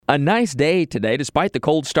A nice day today, despite the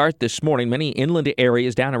cold start this morning. Many inland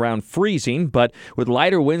areas down around freezing, but with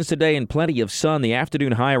lighter winds today and plenty of sun, the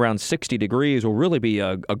afternoon high around 60 degrees will really be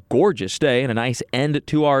a gorgeous day and a nice end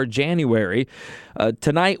to our January.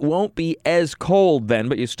 Tonight won't be as cold then,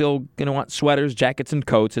 but you're still going to want sweaters, jackets, and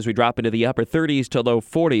coats as we drop into the upper 30s to low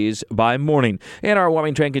 40s by morning. And our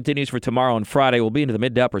warming trend continues for tomorrow and Friday. We'll be into the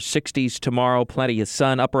mid to upper 60s tomorrow. Plenty of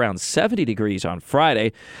sun, up around 70 degrees on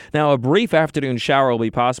Friday. Now, a brief afternoon shower will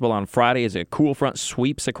be possible on Friday as a cool front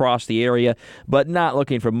sweeps across the area, but not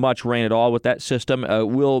looking for much rain at all with that system.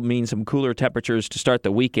 Will mean some cooler temperatures to start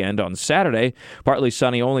the weekend on Saturday. Partly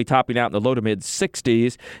sunny, only topping out in the low to mid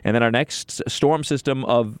 60s. And then our next storm system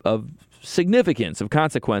of significance, of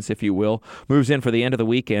consequence, if you will, moves in for the end of the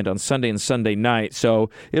weekend on Sunday and Sunday night.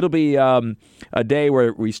 So it'll be a day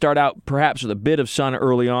where we start out perhaps with a bit of sun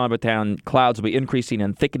early on, but then clouds will be increasing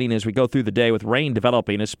and thickening as we go through the day with rain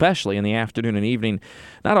developing, especially in the afternoon and evening.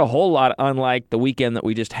 Not a whole lot unlike the weekend that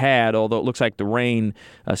we just had, although it looks like the rain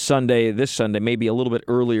this Sunday, may be a little bit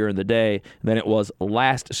earlier in the day than it was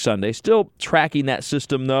last Sunday. Still tracking that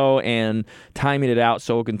system, though, and timing it out,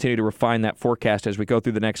 so we'll continue to refine that forecast as we go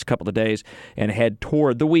through the next couple of days and head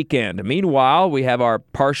toward the weekend. Meanwhile, we have our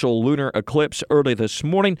partial lunar eclipse early this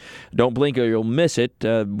morning. Don't blink or you'll miss it.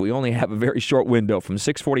 We only have a very short window from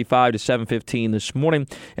 6:45 to 7:15 this morning,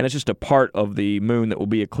 and it's just a part of the moon that will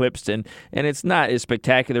be eclipsed, and it's not as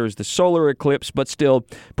spectacular as the solar eclipse, but still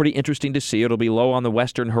pretty interesting to see. It'll be low on the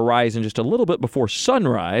western horizon just a little bit before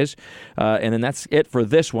sunrise, and then that's it for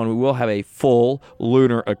this one. We will have a full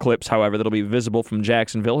lunar eclipse, however, that'll be visible from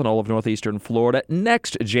Jacksonville and all of northeastern Florida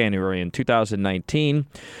next January in 2019.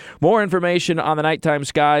 More information on the nighttime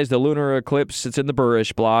skies, the lunar eclipse, it's in the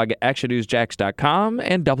BURESH blog, actionnewsjax.com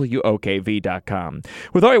and WOKV.com.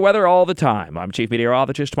 With all your weather all the time, I'm Chief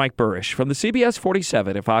Meteorologist Mike BURESH from the CBS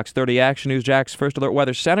 47 and Fox 30 Action News Jax First Alert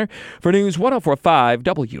Weather Center for News 104.5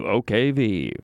 WOKV.